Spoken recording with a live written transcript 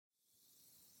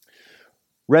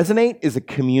Resonate is a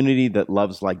community that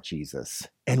loves like Jesus,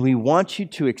 and we want you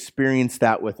to experience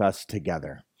that with us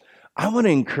together. I want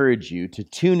to encourage you to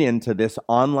tune into this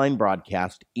online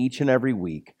broadcast each and every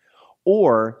week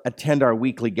or attend our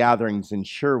weekly gatherings in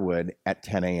Sherwood at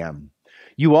 10 a.m.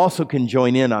 You also can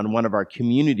join in on one of our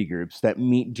community groups that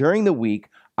meet during the week,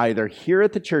 either here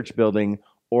at the church building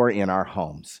or in our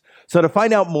homes. So to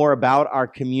find out more about our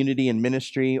community and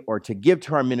ministry or to give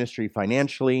to our ministry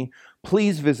financially,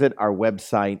 please visit our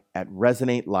website at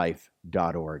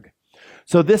resonatelife.org.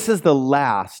 So this is the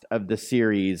last of the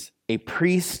series, A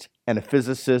Priest and a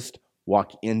Physicist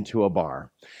Walk into a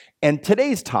Bar. And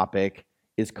today's topic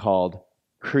is called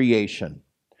creation.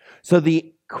 So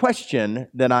the question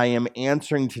that I am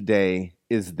answering today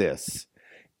is this: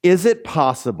 is it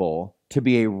possible to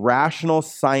be a rational,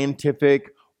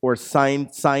 scientific, or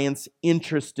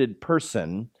science-interested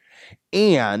person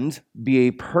and be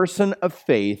a person of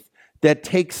faith that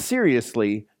takes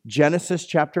seriously Genesis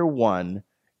chapter 1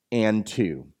 and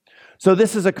 2? So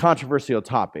this is a controversial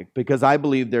topic because I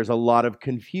believe there's a lot of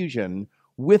confusion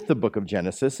with the book of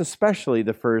Genesis, especially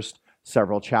the first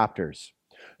several chapters.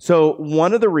 So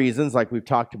one of the reasons, like we've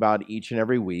talked about each and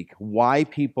every week, why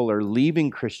people are leaving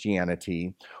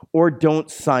Christianity or don't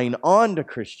sign on to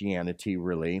Christianity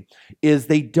really, is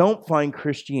they don't find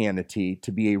Christianity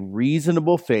to be a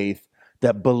reasonable faith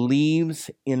that believes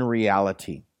in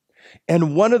reality.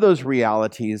 And one of those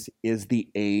realities is the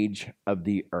age of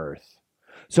the earth.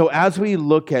 So as we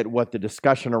look at what the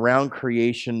discussion around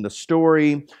creation, the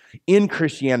story in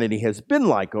Christianity has been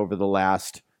like over the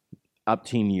last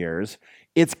 18 years,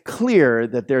 it's clear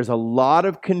that there's a lot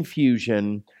of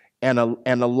confusion and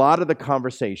a lot of the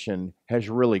conversation has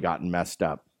really gotten messed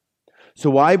up.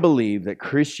 So I believe that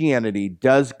Christianity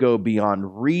does go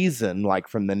beyond reason, like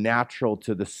from the natural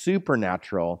to the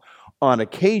supernatural on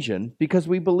occasion, because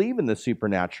we believe in the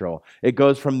supernatural. It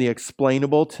goes from the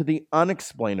explainable to the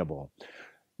unexplainable.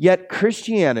 Yet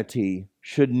Christianity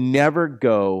should never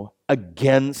go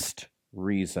against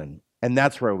reason. And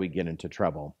that's where we get into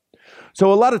trouble.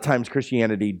 So a lot of times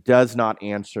Christianity does not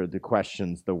answer the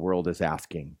questions the world is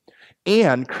asking.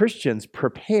 And Christians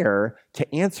prepare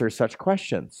to answer such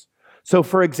questions. So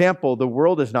for example, the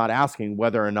world is not asking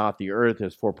whether or not the earth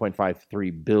is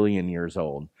 4.53 billion years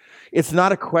old. It's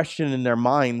not a question in their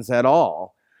minds at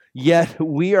all. Yet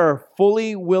we are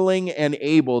fully willing and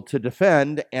able to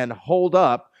defend and hold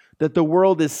up that the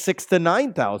world is 6,000 to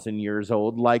 9,000 years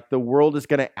old, like the world is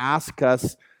going to ask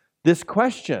us this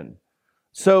question.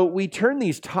 So we turn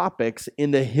these topics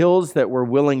into hills that we're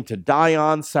willing to die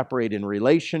on, separate in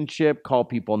relationship, call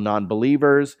people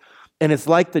non-believers. And it's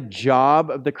like the job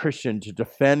of the Christian to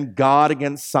defend God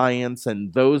against science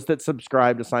and those that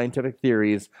subscribe to scientific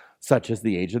theories, such as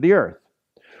the age of the earth.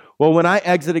 Well, when I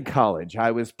exited college,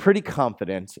 I was pretty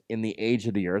confident in the age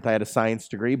of the earth. I had a science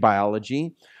degree,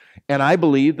 biology, and I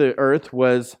believed the earth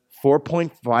was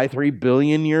 4.53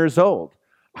 billion years old.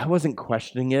 I wasn't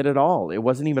questioning it at all. It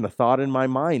wasn't even a thought in my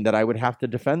mind that I would have to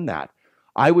defend that.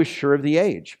 I was sure of the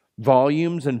age.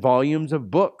 Volumes and volumes of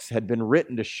books had been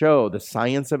written to show the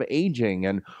science of aging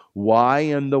and why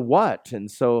and the what.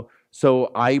 And so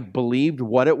I believed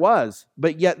what it was.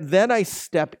 But yet then I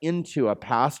step into a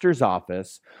pastor's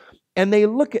office and they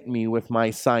look at me with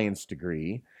my science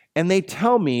degree and they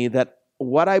tell me that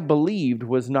what I believed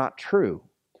was not true.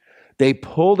 They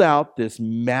pulled out this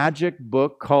magic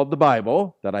book called the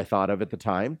Bible that I thought of at the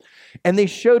time, and they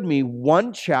showed me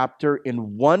one chapter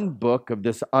in one book of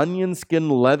this onion skin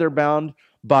leather-bound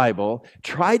Bible,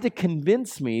 tried to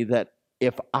convince me that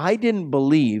if I didn't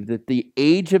believe that the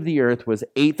age of the earth was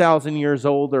 8,000 years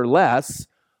old or less,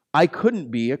 I couldn't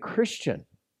be a Christian.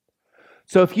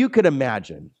 So if you could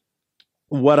imagine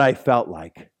what I felt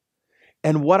like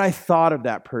and what I thought of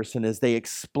that person as they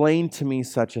explained to me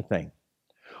such a thing.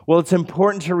 Well, it's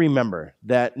important to remember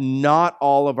that not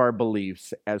all of our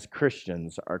beliefs as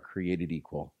Christians are created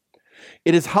equal.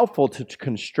 It is helpful to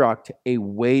construct a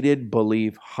weighted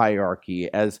belief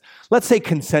hierarchy as, let's say,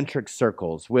 concentric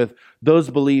circles, with those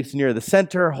beliefs near the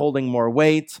center holding more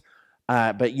weight,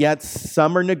 but yet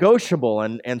some are negotiable.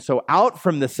 And so out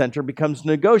from the center becomes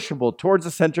negotiable, towards the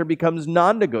center becomes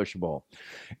non-negotiable.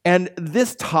 And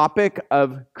this topic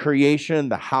of creation,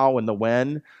 the how and the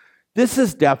when, this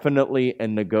is definitely a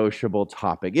negotiable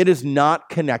topic. It is not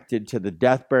connected to the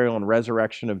death, burial, and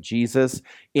resurrection of Jesus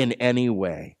in any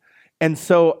way. And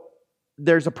so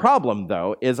there's a problem,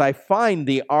 though, is I find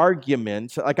the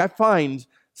argument, I find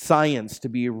science to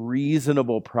be a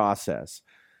reasonable process.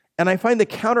 And I find the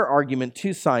counter argument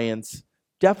to science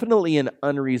definitely an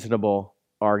unreasonable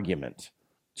argument.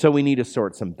 So we need to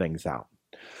sort some things out.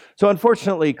 So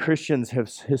unfortunately, Christians have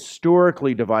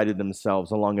historically divided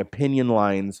themselves along opinion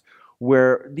lines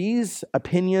where these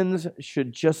opinions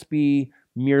should just be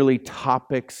merely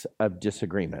topics of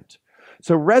disagreement.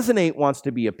 So Resonate wants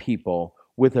to be a people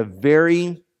with a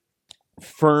very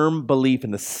firm belief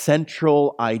in the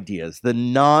central ideas, the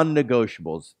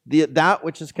non-negotiables, that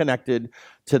which is connected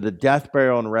to the death,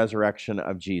 burial, and resurrection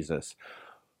of Jesus.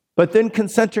 But then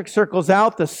concentric circles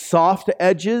out, the soft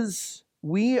edges,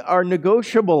 we are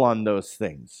negotiable on those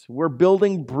things. We're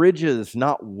building bridges,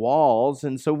 not walls.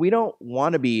 And so we don't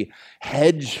want to be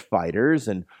hedge fighters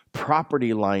and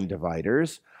property line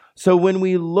dividers. So when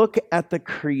we look at the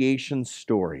creation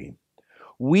story,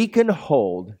 we can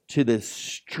hold to this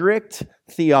strict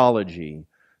theology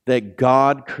that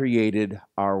God created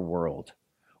our world.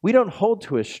 We don't hold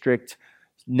to a strict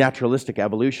naturalistic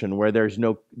evolution where there's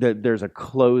a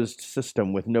closed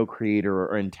system with no creator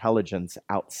or intelligence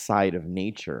outside of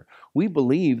nature. We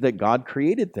believe that God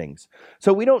created things.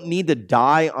 So we don't need to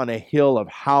die on a hill of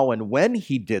how and when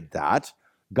he did that.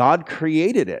 God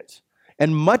created it.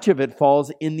 And much of it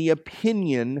falls in the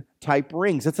opinion type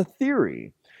rings. It's a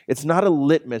theory. It's not a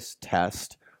litmus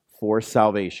test for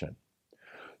salvation.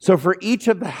 So for each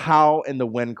of the how and the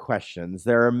when questions,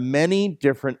 there are many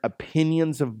different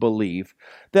opinions of belief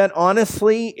that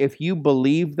honestly, if you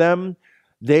believe them,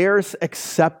 they're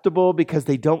acceptable because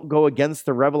they don't go against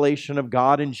the revelation of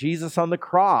God and Jesus on the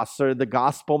cross or the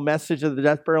gospel message of the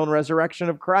death, burial, and resurrection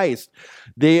of Christ.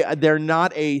 They're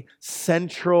not a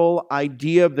central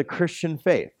idea of the Christian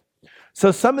faith.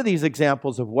 So some of these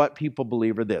examples of what people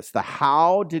believe are this: the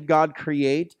how did God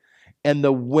create, and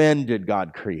the when did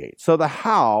God create. So the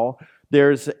how,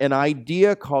 there's an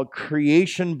idea called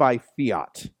creation by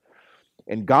fiat.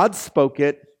 And God spoke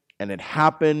it, and it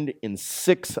happened in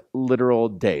 6 literal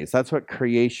days. That's what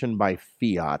creation by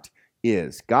fiat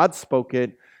is. God spoke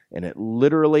it, and it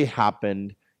literally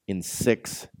happened in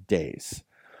 6 days.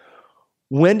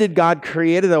 When did God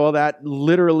create it? Well, that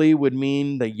literally would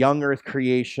mean the young earth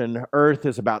creation. Earth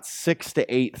is about 6,000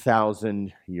 to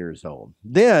 8,000 years old.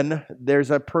 Then there's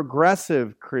a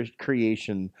progressive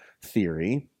creation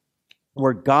theory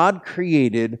where God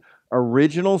created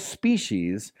original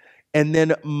species and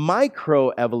then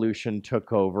microevolution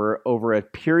took over a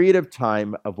period of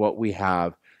time of what we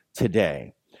have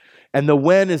today. And the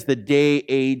when is the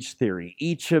day-age theory.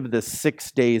 Each of the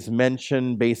 6 days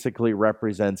mentioned basically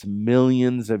represents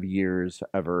millions of years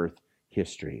of Earth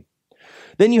history.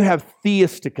 Then you have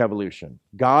theistic evolution.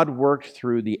 God worked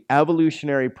through the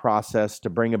evolutionary process to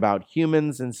bring about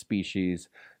humans and species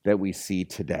that we see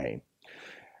today.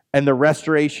 And the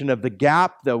restoration of the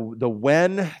gap, the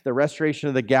restoration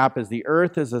of the gap is the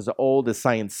Earth is as old as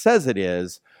science says it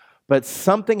is, but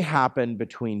something happened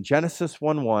between Genesis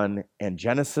 1:1 and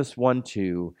Genesis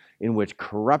 1:2 in which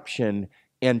corruption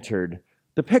entered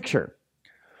the picture.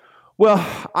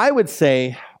 Well, I would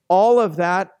say all of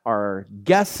that are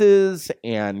guesses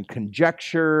and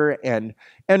conjecture, and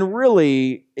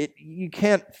really you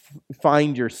can't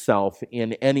find yourself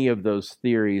in any of those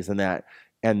theories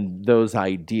and those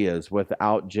ideas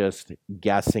without just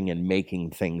guessing and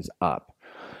making things up.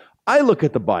 I look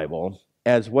at the Bible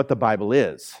as what the Bible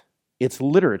is. It's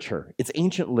literature. It's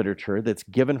ancient literature that's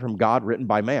given from God, written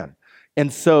by man.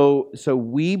 And so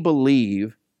we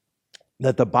believe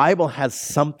that the Bible has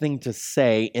something to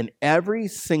say in every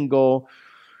single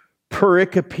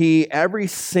pericope, every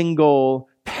single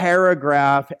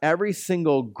paragraph, every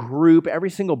single group, every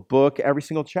single book, every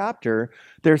single chapter.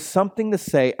 There's something to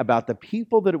say about the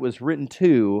people that it was written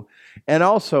to, and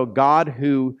also God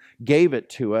who gave it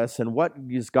to us, and what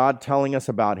is God telling us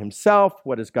about himself,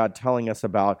 what is God telling us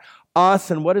about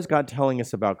us, and what is God telling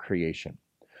us about creation.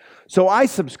 So I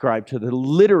subscribe to the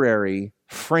literary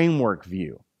framework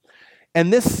view.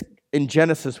 And this, in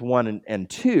Genesis 1 and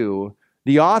 2,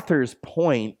 the author's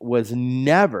point was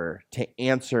never to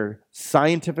answer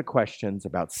scientific questions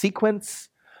about sequence,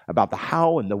 about the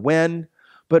how and the when,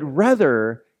 but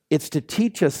rather it's to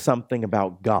teach us something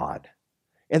about God.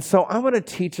 And so I want to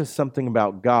teach us something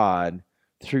about God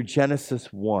through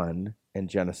Genesis 1 and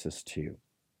Genesis 2.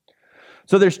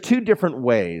 So there's 2 different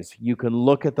ways you can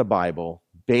look at the Bible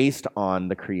based on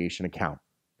the creation account.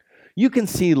 You can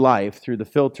see life through the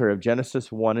filter of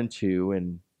Genesis 1 and 2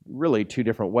 in really 2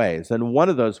 different ways. And one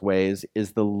of those ways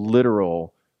is the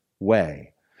literal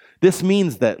way. This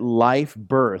means that life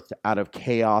birthed out of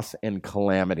chaos and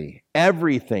calamity.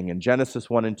 Everything in Genesis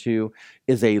 1 and 2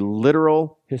 is a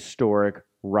literal historic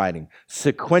writing.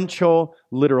 Sequential,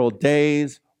 literal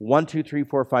days, 1, 2, 3,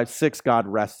 4, 5, 6, God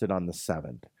rested on the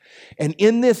 7th. And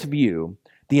in this view,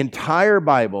 the entire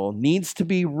Bible needs to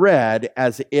be read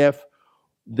as if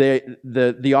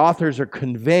the authors are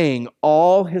conveying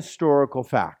all historical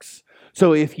facts.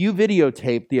 So if you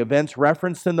videotape the events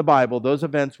referenced in the Bible, those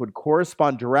events would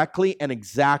correspond directly and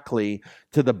exactly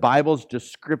to the Bible's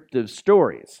descriptive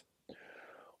stories.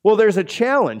 Well, there's a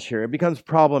challenge here. It becomes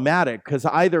problematic because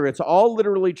either it's all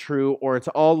literally true or it's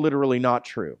all literally not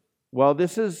true. Well,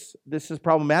 this is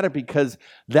problematic because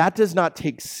that does not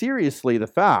take seriously the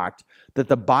fact that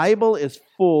the Bible is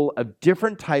full of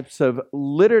different types of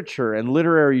literature and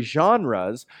literary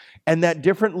genres, and that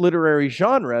different literary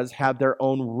genres have their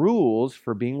own rules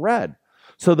for being read.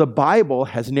 So the Bible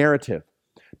has narrative.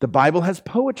 The Bible has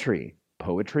poetry,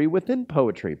 poetry within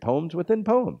poetry, poems within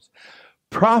poems.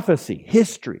 Prophecy,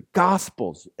 history,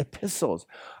 gospels, epistles,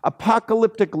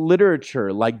 apocalyptic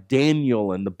literature like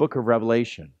Daniel and the book of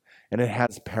Revelation, and it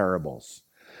has parables.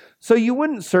 So you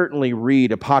wouldn't certainly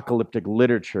read apocalyptic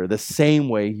literature the same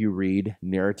way you read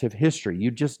narrative history.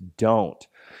 You just don't.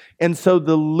 And so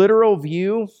the literal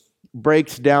view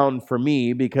breaks down for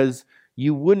me because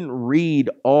you wouldn't read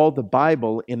all the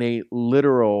Bible in a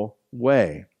literal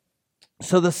way.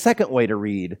 So the second way to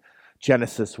read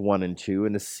Genesis 1 and 2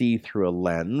 and to see through a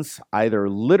lens, either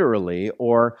literally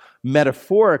or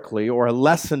metaphorically, or a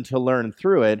lesson to learn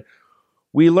through it,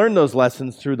 we learn those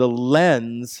lessons through the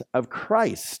lens of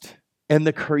Christ and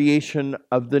the creation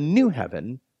of the new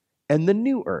heaven and the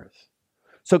new earth.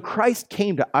 So Christ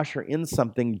came to usher in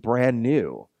something brand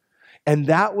new, and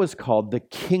that was called the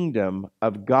kingdom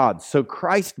of God. So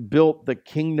Christ built the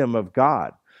kingdom of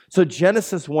God. So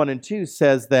Genesis 1 and 2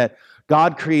 says that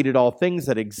God created all things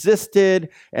that existed,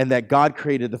 and that God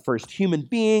created the first human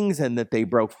beings, and that they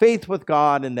broke faith with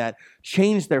God, and that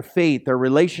changed their faith, their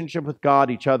relationship with God,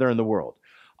 each other, and the world.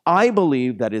 I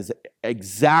believe that is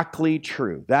exactly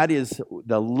true. That is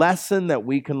the lesson that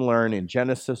we can learn in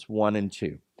Genesis 1 and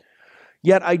 2.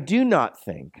 Yet I do not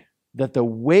think that the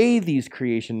way these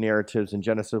creation narratives in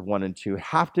Genesis 1 and 2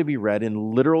 have to be read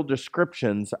in literal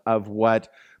descriptions of what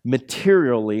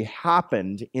materially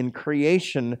happened in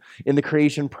creation, in the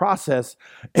creation process,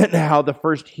 and how the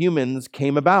first humans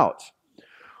came about.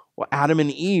 Well, Adam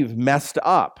and Eve messed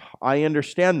up. I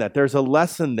understand that. There's a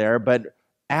lesson there, but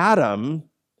Adam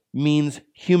means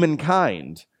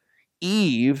humankind.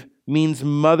 Eve means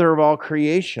mother of all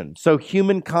creation. So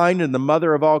humankind and the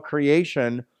mother of all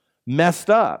creation messed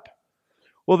up.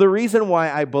 Well, the reason why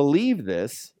I believe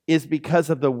this is because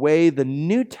of the way the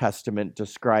New Testament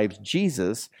describes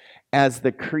Jesus as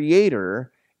the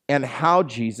creator and how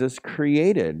Jesus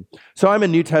created. So I'm a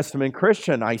New Testament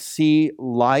Christian. I see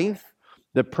life,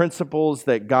 the principles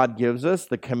that God gives us,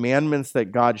 the commandments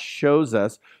that God shows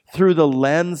us through the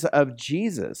lens of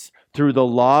Jesus, through the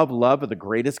law of love, of the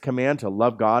greatest command to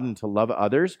love God and to love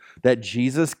others that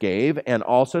Jesus gave, and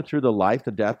also through the life,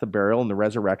 the death, the burial, and the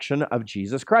resurrection of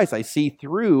Jesus Christ. I see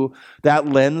through that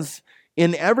lens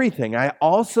in everything. I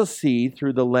also see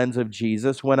through the lens of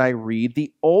Jesus when I read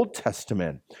the Old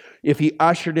Testament. If he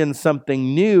ushered in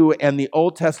something new and the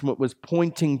Old Testament was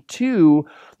pointing to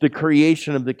the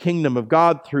creation of the kingdom of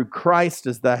God through Christ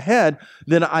as the head,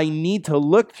 then I need to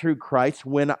look through Christ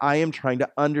when I am trying to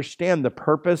understand the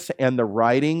purpose and the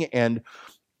writing and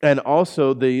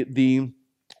also the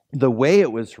way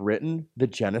it was written, the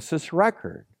Genesis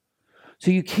record.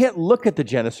 So you can't look at the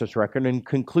Genesis record and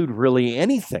conclude really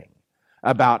anything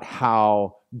about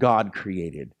how God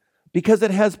created, because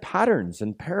it has patterns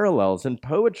and parallels and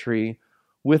poetry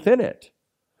within it.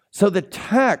 So the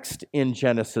text in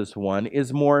Genesis 1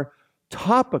 is more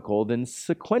topical than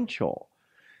sequential.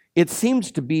 It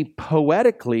seems to be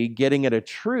poetically getting at a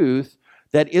truth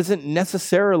that isn't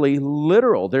necessarily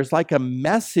literal. There's like a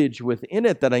message within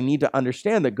it that I need to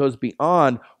understand that goes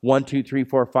beyond 1, 2, 3,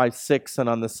 4, 5, 6, and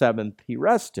on the seventh he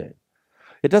rested.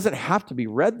 It doesn't have to be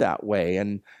read that way,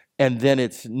 and then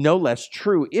it's no less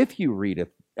true if you read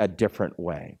it a different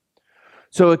way.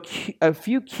 So a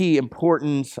few key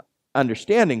important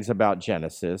understandings about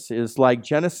Genesis is like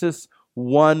Genesis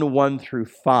 1, 1 through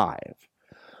 5.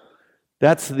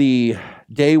 That's the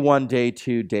day 1, day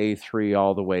 2, day 3,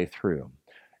 all the way through.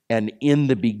 And in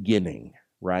the beginning,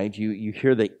 right? You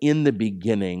hear the in the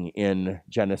beginning in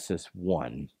Genesis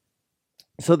 1.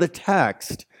 So the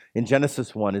text in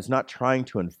Genesis 1 is not trying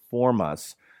to inform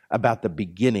us about the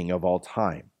beginning of all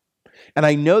time. And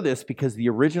I know this because the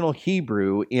original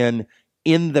Hebrew in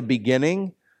the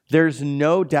beginning, there's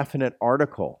no definite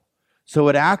article. So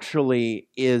it actually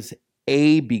is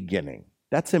a beginning.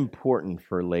 That's important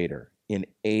for later, in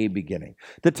a beginning.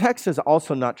 The text is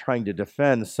also not trying to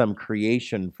defend some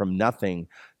creation from nothing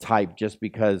type just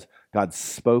because God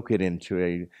spoke it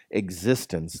into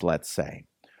existence, let's say.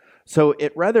 So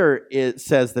it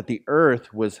says that the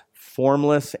earth was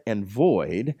formless and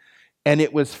void, and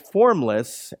it was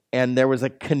formless, and there was a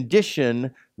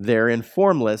condition there in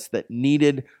formless that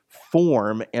needed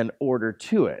form and order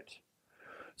to it.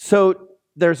 So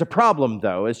there's a problem,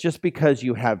 though, is just because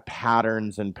you have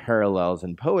patterns and parallels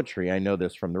in poetry, I know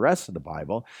this from the rest of the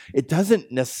Bible, it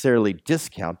doesn't necessarily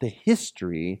discount the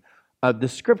history of the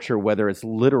scripture, whether it's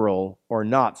literal or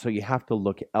not. So you have to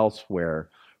look elsewhere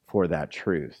for that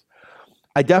truth.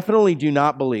 I definitely do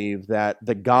not believe that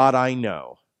the God I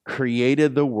know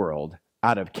created the world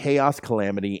out of chaos,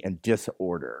 calamity, and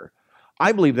disorder.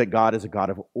 I believe that God is a God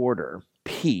of order,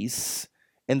 peace,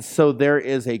 and so there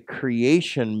is a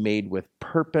creation made with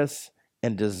purpose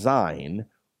and design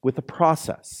with a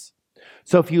process.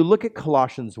 So if you look at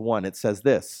Colossians 1, it says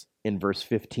this in verse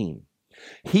 15.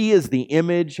 He is the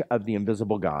image of the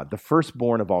invisible God, the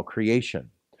firstborn of all creation.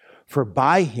 For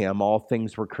by him all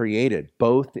things were created,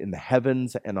 both in the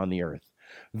heavens and on the earth,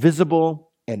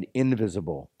 visible and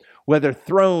invisible. Whether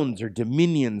thrones or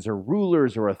dominions or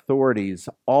rulers or authorities,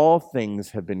 all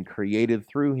things have been created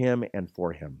through him and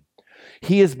for him.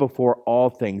 He is before all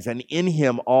things, and in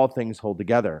him all things hold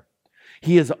together.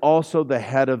 He is also the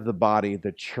head of the body,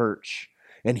 the church,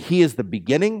 and he is the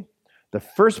beginning, the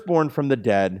firstborn from the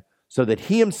dead, so that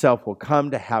he himself will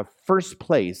come to have first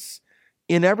place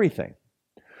in everything.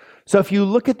 So if you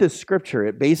look at this scripture,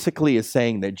 it basically is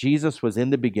saying that Jesus was in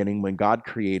the beginning when God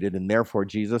created, and therefore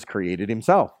Jesus created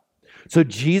himself. So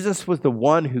Jesus was the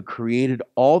one who created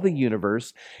all the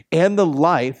universe and the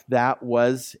life that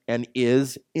was and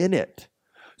is in it.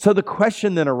 So the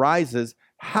question then arises,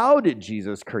 how did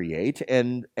Jesus create?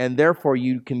 And therefore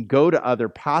you can go to other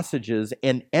passages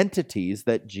and entities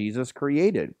that Jesus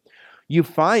created. You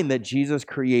find that Jesus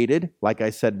created, like I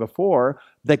said before,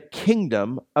 the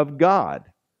kingdom of God.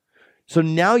 So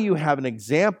now you have an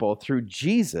example through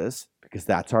Jesus, because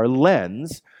that's our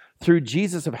lens, through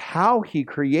Jesus of how he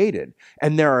created.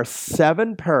 And there are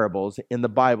 7 parables in the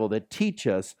Bible that teach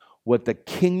us what the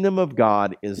kingdom of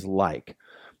God is like.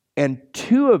 And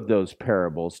 2 of those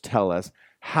parables tell us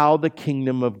how the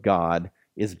kingdom of God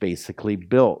is basically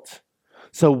built.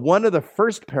 So one of the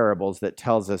first parables that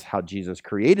tells us how Jesus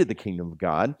created the kingdom of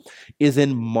God is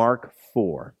in Mark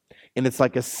 4. And it's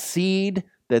like a seed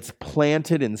that's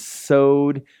planted and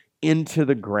sowed into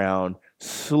the ground,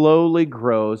 slowly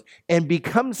grows, and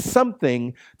becomes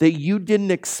something that you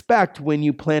didn't expect when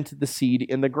you planted the seed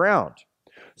in the ground.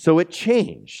 So it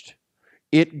changed.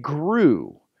 It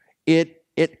grew. It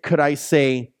could I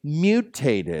say,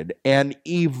 mutated and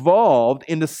evolved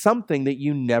into something that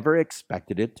you never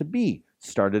expected it to be.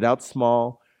 Started out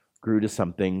small, grew to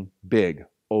something big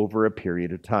over a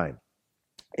period of time.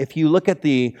 If you look at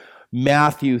the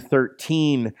Matthew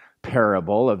 13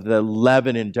 parable of the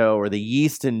leaven and dough, or the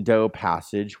yeast and dough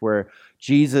passage, where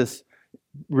Jesus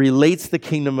relates the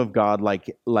kingdom of God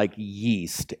like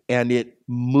yeast, and it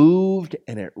moved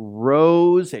and it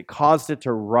rose, it caused it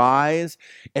to rise,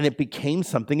 and it became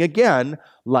something again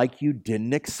like you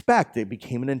didn't expect. It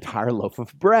became an entire loaf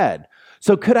of bread.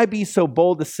 So could I be so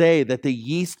bold to say that the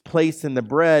yeast placed in the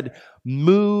bread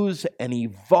moves and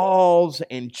evolves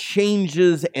and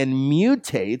changes and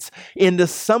mutates into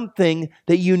something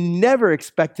that you never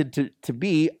expected to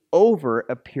be over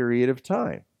a period of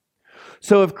time?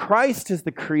 So if Christ is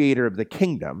the creator of the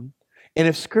kingdom, and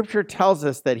if Scripture tells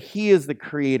us that he is the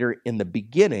creator in the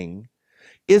beginning,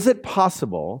 is it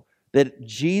possible that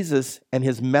Jesus and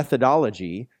his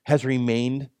methodology has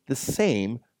remained the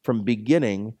same from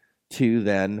beginning to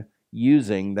then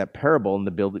using that parable in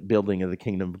the building of the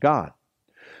kingdom of God?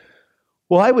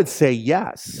 Well, I would say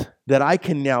yes, that I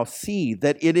can now see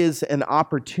that it is an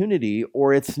opportunity,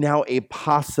 or it's now a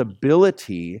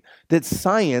possibility, that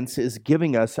science is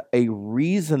giving us a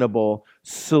reasonable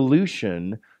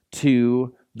solution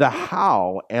to the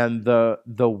how and the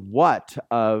what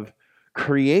of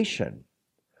creation.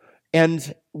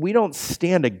 And we don't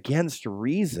stand against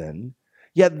reason,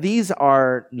 yet these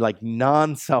are like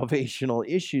non-salvational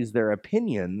issues, they're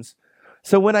opinions.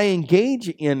 So when I engage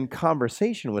in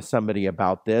conversation with somebody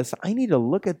about this, I need to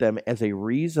look at them as a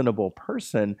reasonable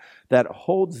person that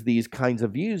holds these kinds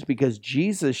of views, because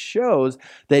Jesus shows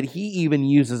that he even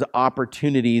uses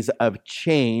opportunities of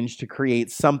change to create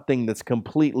something that's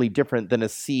completely different than a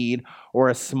seed or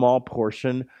a small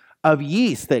portion of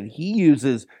yeast, that he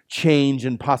uses change,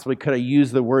 and possibly could I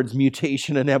use the words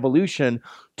mutation and evolution,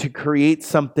 to create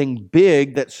something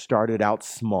big that started out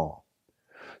small.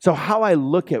 So how I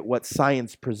look at what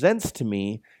science presents to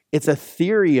me, it's a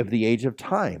theory of the age of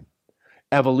time.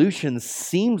 Evolution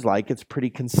seems like it's pretty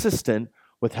consistent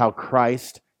with how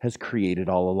Christ has created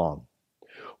all along.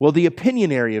 Well, the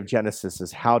opinion area of Genesis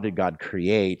is how did God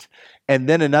create? And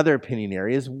then another opinion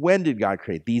area is when did God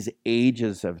create? These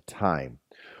ages of time.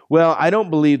 Well, I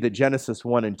don't believe that Genesis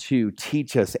 1 and 2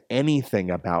 teach us anything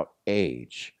about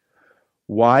age.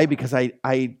 Why? Because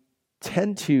I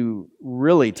tend to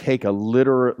really take a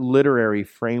literary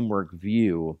framework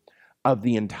view of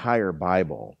the entire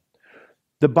Bible.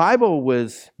 The Bible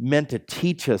was meant to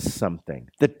teach us something.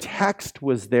 The text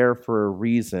was there for a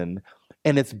reason,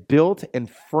 and it's built and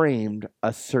framed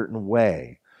a certain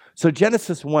way. So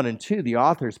Genesis 1 and 2, the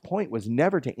author's point was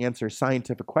never to answer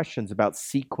scientific questions about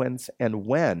sequence and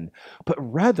when, but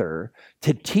rather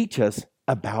to teach us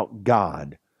about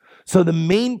God. So the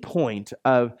main point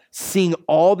of seeing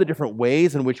all the different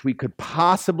ways in which we could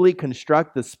possibly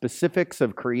construct the specifics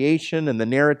of creation and the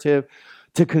narrative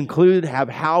to conclude have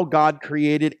how God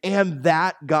created and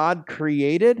that God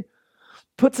created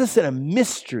puts us in a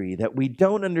mystery that we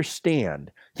don't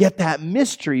understand. Yet that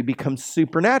mystery becomes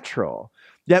supernatural.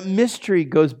 That mystery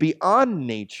goes beyond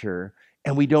nature,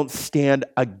 and we don't stand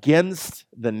against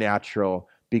the natural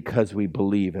because we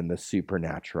believe in the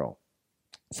supernatural.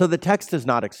 So the text is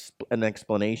not an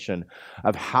explanation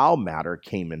of how matter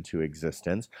came into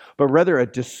existence, but rather a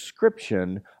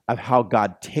description of how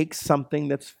God takes something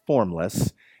that's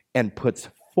formless and puts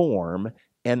form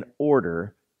and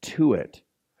order to it.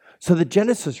 So the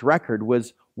Genesis record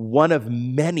was one of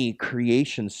many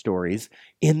creation stories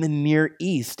in the Near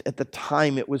East at the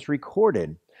time it was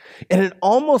recorded. And it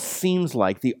almost seems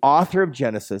like the author of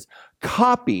Genesis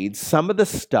copied some of the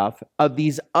stuff of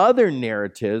these other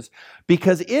narratives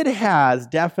because it has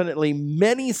definitely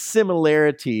many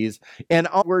similarities and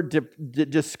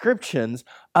descriptions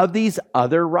of these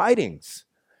other writings.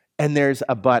 And there's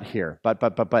a but here,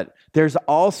 but. There's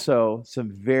also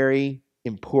some very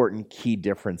important key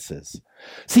differences.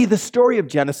 See, the story of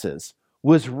Genesis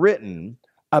was written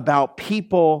about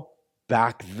people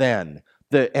back then.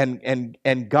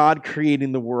 And God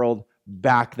creating the world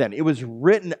back then. It was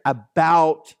written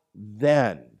about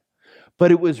then,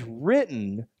 but it was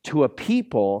written to a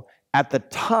people at the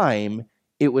time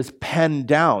it was penned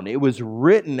down. It was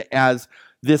written as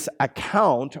this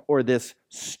account or this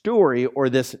story or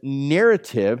this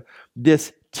narrative,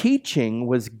 this teaching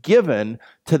was given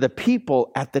to the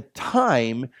people at the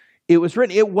time it was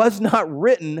written. It was not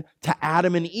written to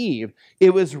Adam and Eve.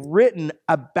 It was written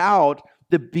about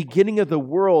the beginning of the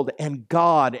world and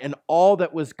God and all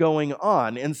that was going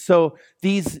on. And so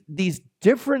these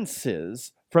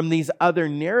differences from these other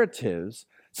narratives,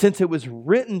 since it was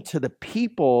written to the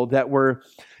people that were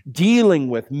dealing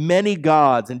with many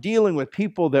gods and dealing with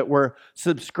people that were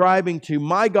subscribing to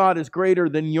my God is greater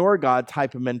than your God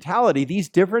type of mentality, these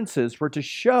differences were to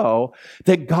show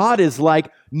that God is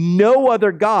like no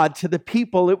other God to the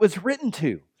people it was written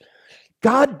to.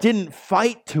 God didn't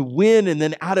fight to win and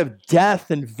then out of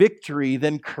death and victory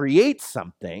then create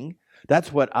something.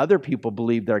 That's what other people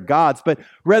believe they're gods. But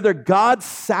rather, God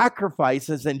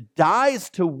sacrifices and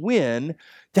dies to win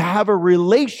to have a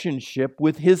relationship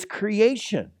with his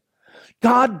creation.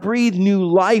 God breathed new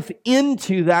life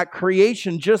into that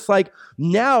creation, just like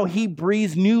now he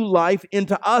breathes new life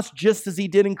into us, just as he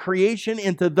did in creation,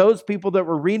 into those people that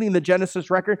were reading the Genesis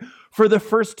record for the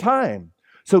first time.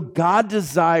 So God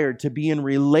desired to be in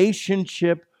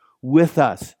relationship with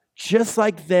us, just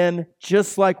like then,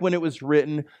 just like when it was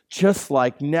written, just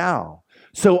like now.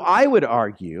 So I would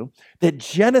argue that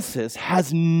Genesis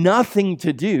has nothing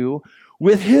to do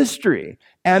with history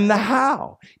and the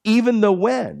how, even the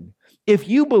when. If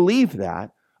you believe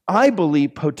that, I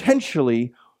believe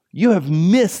potentially you have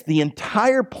missed the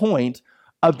entire point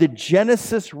of the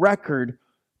Genesis record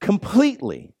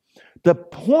completely. The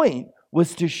point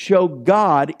was to show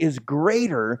God is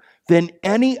greater than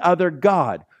any other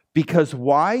God. Because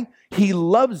why? He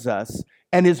loves us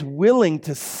and is willing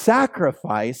to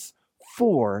sacrifice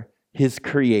for his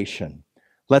creation.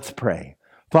 Let's pray.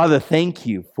 Father, thank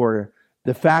you for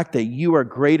the fact that you are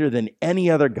greater than any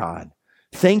other God.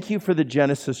 Thank you for the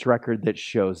Genesis record that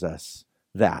shows us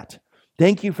that.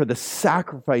 Thank you for the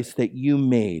sacrifice that you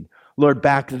made, Lord,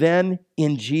 back then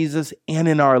in Jesus and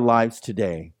in our lives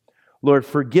today. Lord,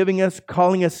 forgiving us,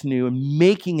 calling us new, and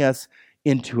making us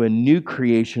into a new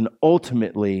creation,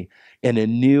 ultimately in a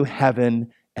new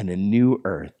heaven and a new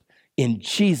earth. In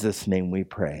Jesus' name we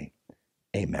pray.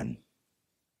 Amen.